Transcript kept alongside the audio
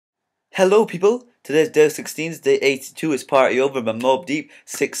Hello people, today's Day 16's Day 82 is Party Over by Mobb Deep.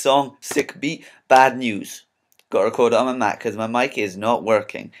 Sick song, sick beat, bad news. Got to record it on my Mac because my mic is not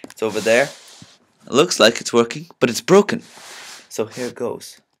working. It's over there. It looks like it's working, but it's broken. So here it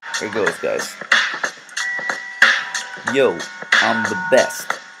goes. Here it goes, guys. Yo, I'm the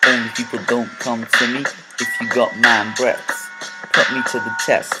best. Only people don't come to me if you got man breaths. Put me to the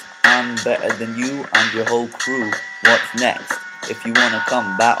test. I'm better than you and your whole crew. What's next? If you wanna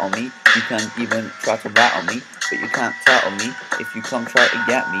come battle me, you can even try to battle me, but you can't tattle me. If you come try to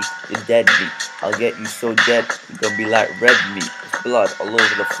get me, you're dead meat. I'll get you so dead, you're gonna be like red meat. There's blood all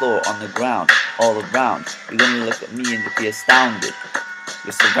over the floor, on the ground, all around. You're gonna look at me and you'll be astounded.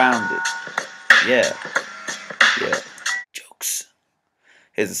 You're surrounded. Yeah. Jokes.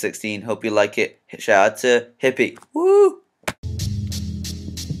 Here's a 16, hope you like it. Shout out to Hippie. Woo!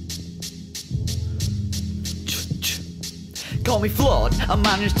 Call me flawed, I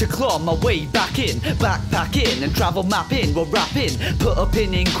managed to claw my way back in, backpacking and travel mapping, we're rapping, put a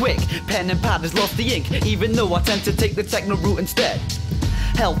pin in quick, pen and pad has lost the ink, even though I tend to take the techno route instead.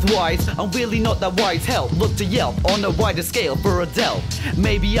 Health-wise, I'm really not that wise, help, look to Yelp on a wider scale for Adele.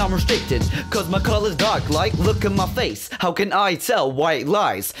 Maybe I'm restricted, cause my color's dark like, look at my face, how can I tell white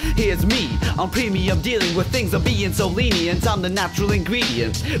lies? Here's me, I'm premium dealing with things, I'm being so lenient, I'm the natural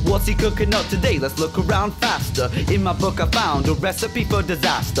ingredient. What's he cooking up today? Let's look around faster. In my book I found a recipe for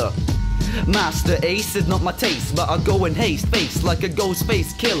disaster. Master Ace is not my taste, but I'll go in haste, face like a ghost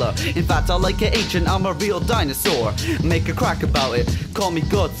face killer. In fact I like a H and I'm a real dinosaur. Make a crack about it, call me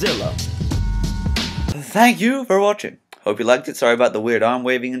Godzilla. Thank you for watching. Hope you liked it. Sorry about the weird arm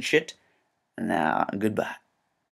waving and shit. Now, goodbye.